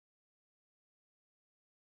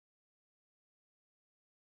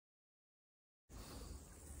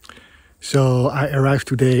So I arrived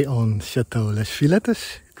today on Chateau Les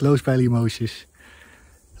Villettes, close by Limoges.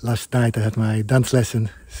 Last night I had my dance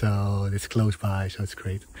lesson, so it's close by, so it's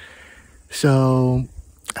great. So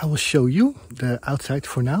I will show you the outside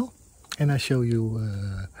for now, and I show you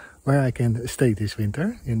where I can stay this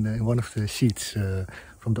winter in one of the seats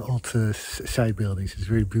from the old side buildings. It's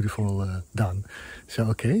very beautiful done. So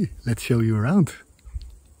okay, let's show you around.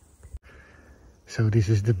 So this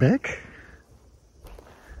is the back.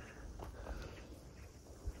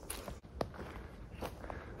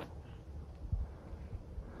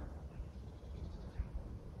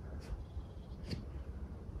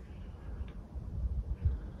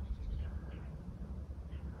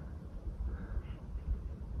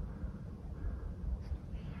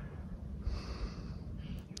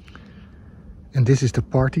 And this is the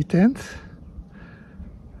party tent.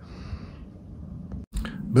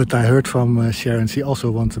 But I heard from Sharon she also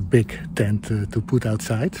wants a big tent to put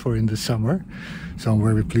outside for in the summer. So I'm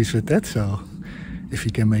very pleased with that. So if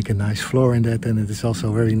you can make a nice floor in that, then it is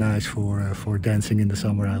also very nice for dancing in the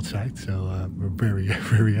summer outside. So we're very,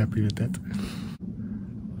 very happy with that.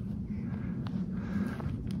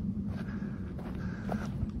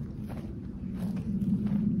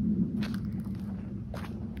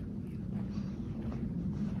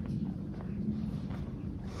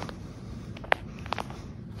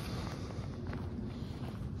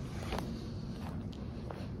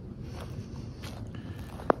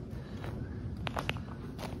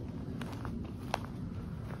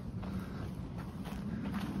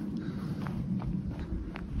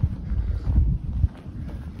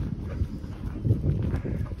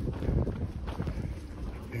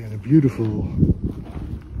 And a beautiful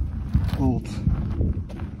old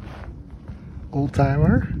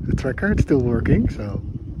timer, the tracker, it's still working, so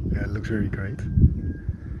yeah, it looks very great.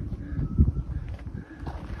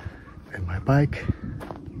 And my bike,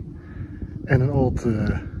 and an old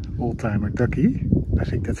timer ducky. I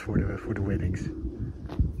think that's for the weddings.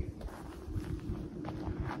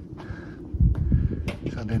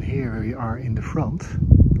 So then here we are in the front.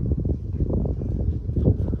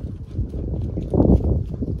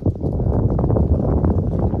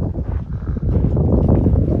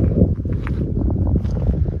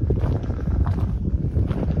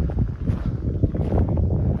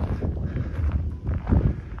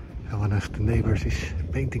 One of the neighbors is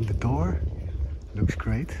painting the door. Looks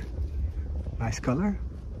great. Nice color.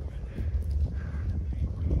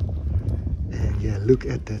 And yeah, look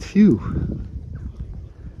at that view.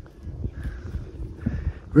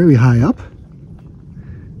 Very high up.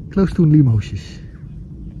 Close to Limoges.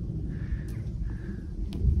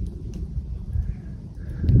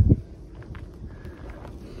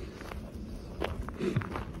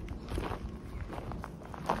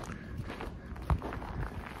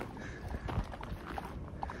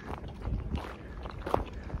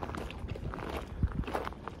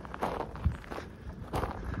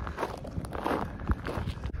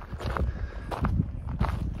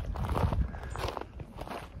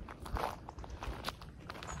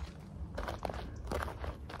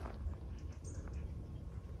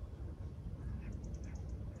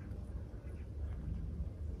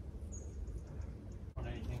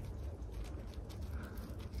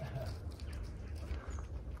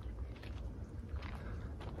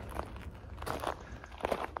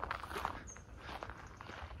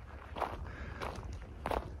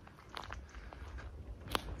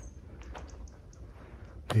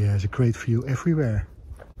 Yeah, there's a great view everywhere.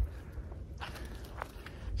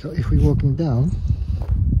 So if we're walking down,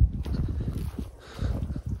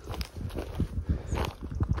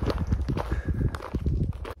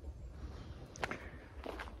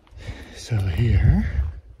 so here,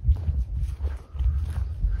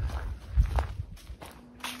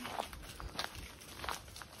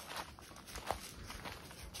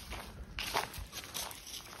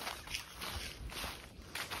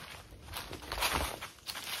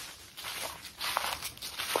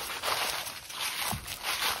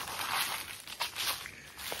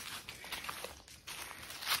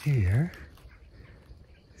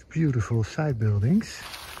 it's beautiful side buildings.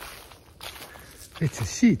 It's the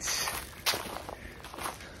seats.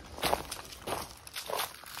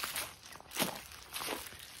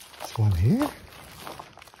 There's one here.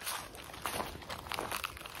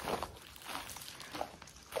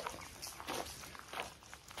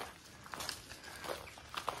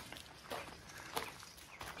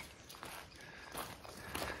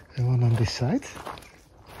 And one on this side.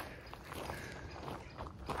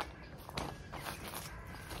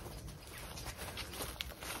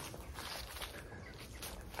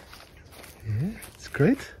 Yeah, it's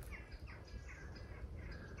great.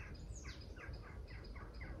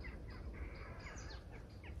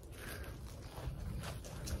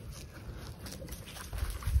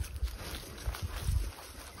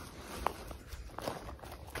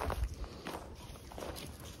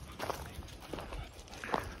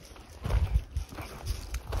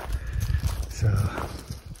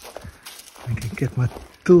 get my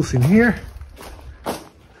tools in here.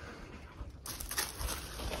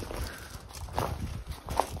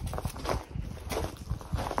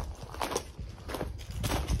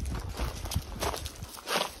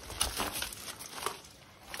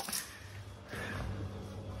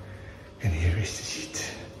 And here is the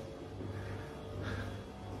sheet.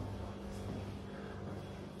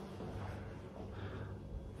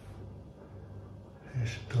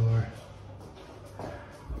 There's a door.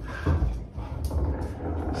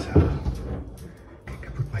 So, I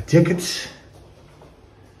can put my jackets.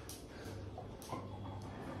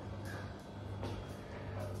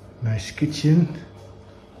 Nice kitchen.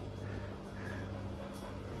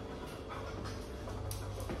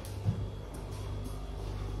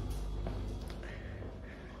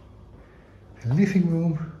 A living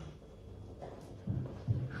room.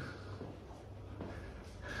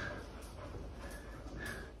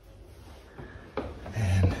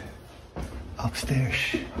 And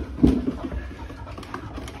upstairs.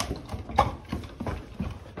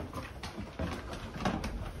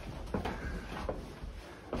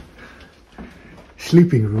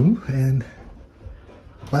 Sleeping room and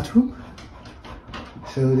bathroom.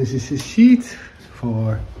 So this is a sheet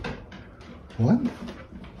for 1,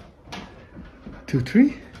 2,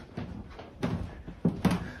 3.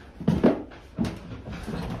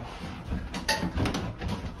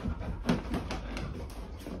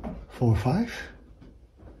 Four, 5.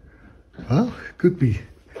 Well, could be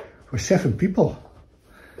for 7 people.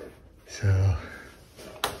 So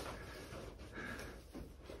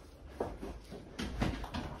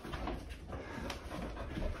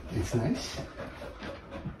it's nice.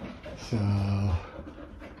 So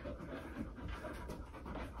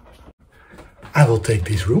I will take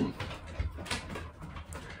this room.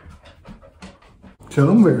 So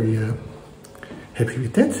I'm very happy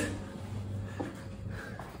with that.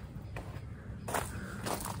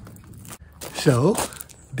 So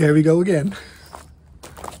there we go again.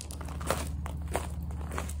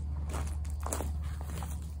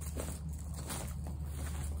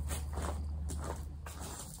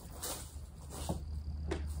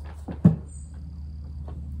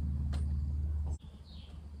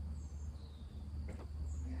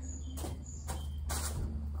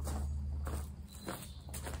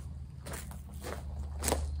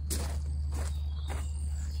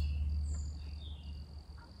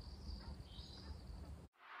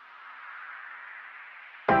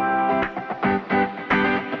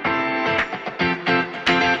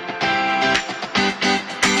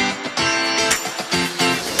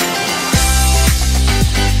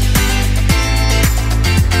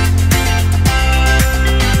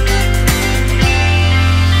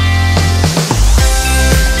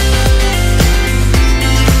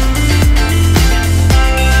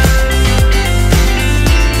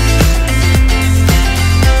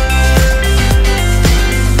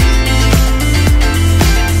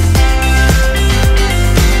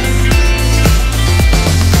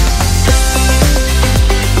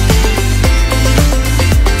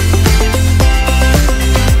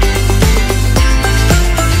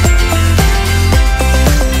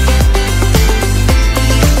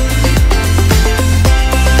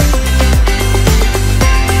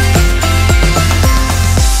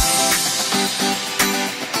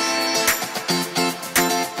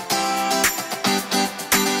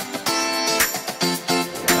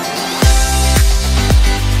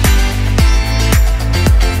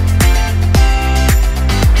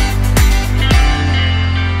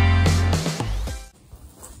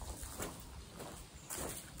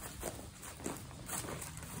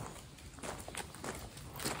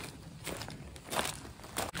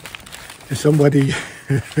 Somebody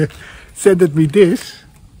sent me this.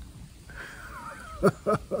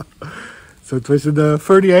 So it was a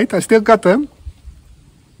 38. I still got them.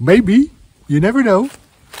 Maybe. You never know.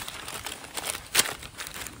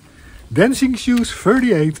 Dancing shoes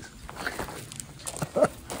 38.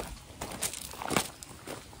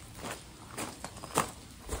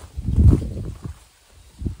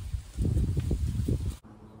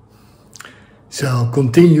 So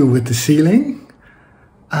continue with the ceiling.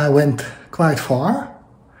 I went quite far.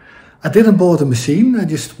 I didn't bought a machine, I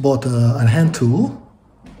just bought a hand tool.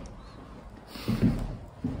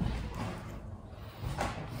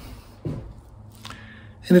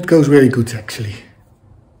 And it goes very good actually.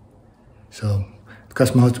 So it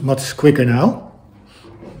goes much quicker now.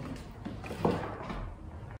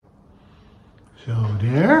 So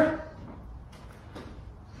there.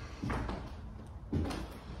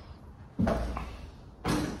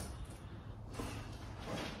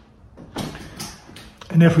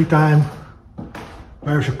 And every time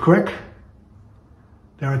there's a crack,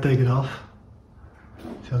 there I take it off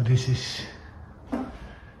So this is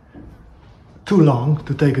too long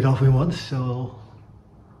to take it off in once, so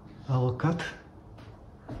I will cut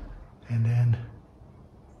and then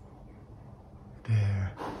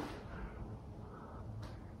there.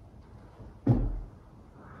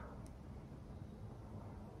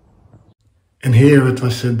 And here it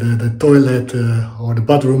was the toilet or the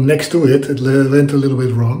bathroom next to it. It went a little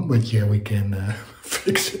bit wrong, but yeah, we can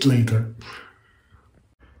fix it later.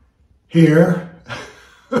 Here,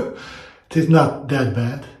 it is not that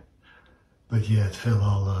bad, but yeah, it fell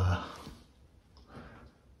all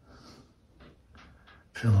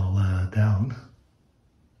down.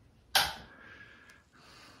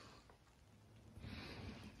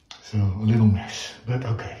 So a little mess, but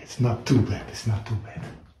okay, it's not too bad. It's not too bad.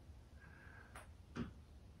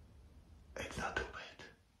 It's not too bad.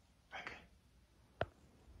 Okay.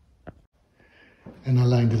 And I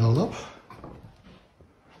lined it all up.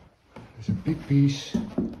 There's a big piece.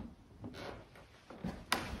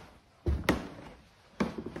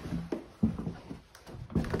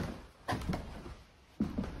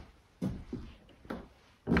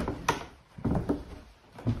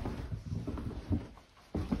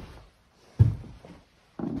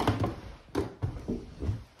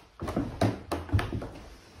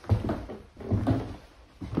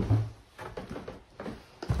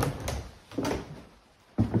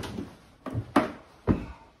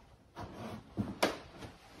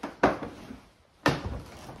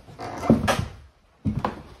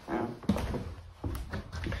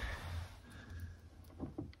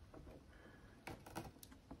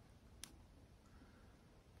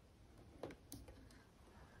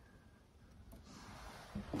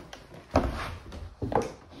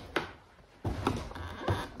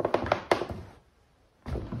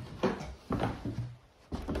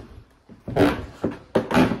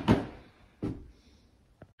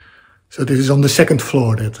 So this is on the second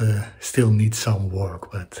floor that still needs some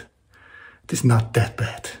work, but it is not that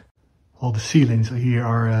bad. All the ceilings here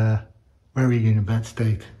are very in a bad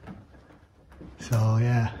state. So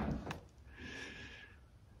yeah.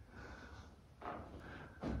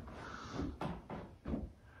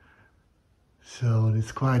 So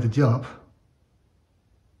it's quite a job,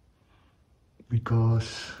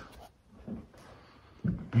 because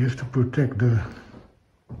you have to protect the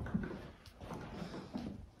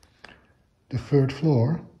third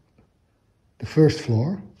floor, the first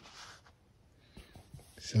floor.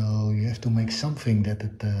 So you have to make something that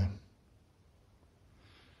it,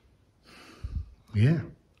 yeah,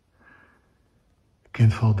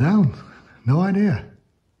 can't fall down. No idea.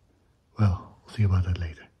 Well, we'll see about that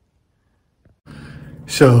later.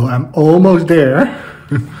 So I'm almost there.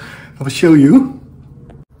 I will show you.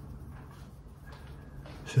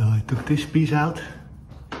 So I took this piece out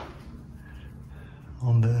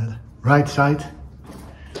on the right side.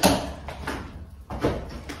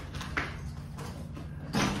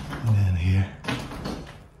 And then here.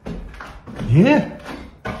 Yeah.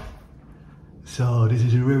 So this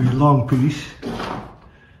is a very long piece.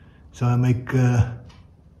 So I make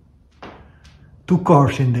 2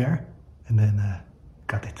 carves in there and then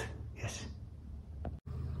cut it. Yes.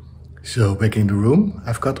 So back in the room,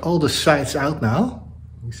 I've got all the sides out now.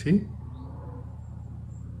 You see?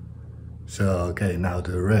 So, okay, now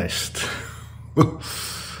the rest.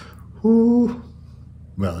 Ooh.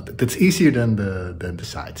 Well, that's easier than the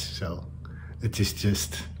sides, so it is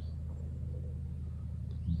just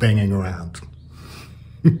banging around.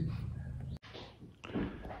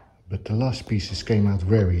 But the last pieces came out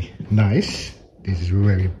very nice. This is a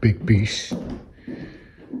very big piece.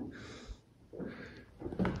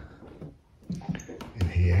 And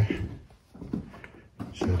here.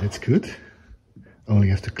 So that's good. Only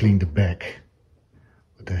have to clean the back,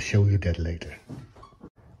 but I'll show you that later.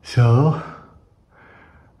 So,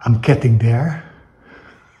 I'm getting there.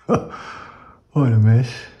 What a mess.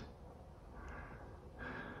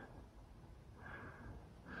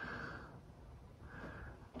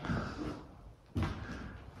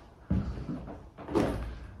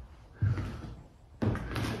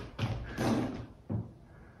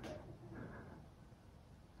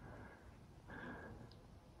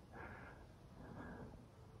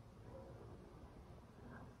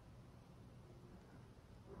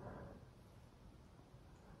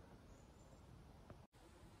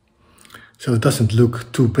 So it doesn't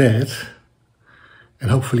look too bad, and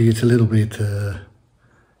hopefully it's a little bit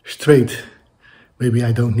straight. Maybe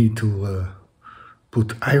I don't need to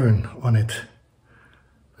put iron on it,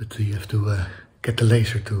 but you have to get the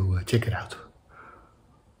laser to check it out.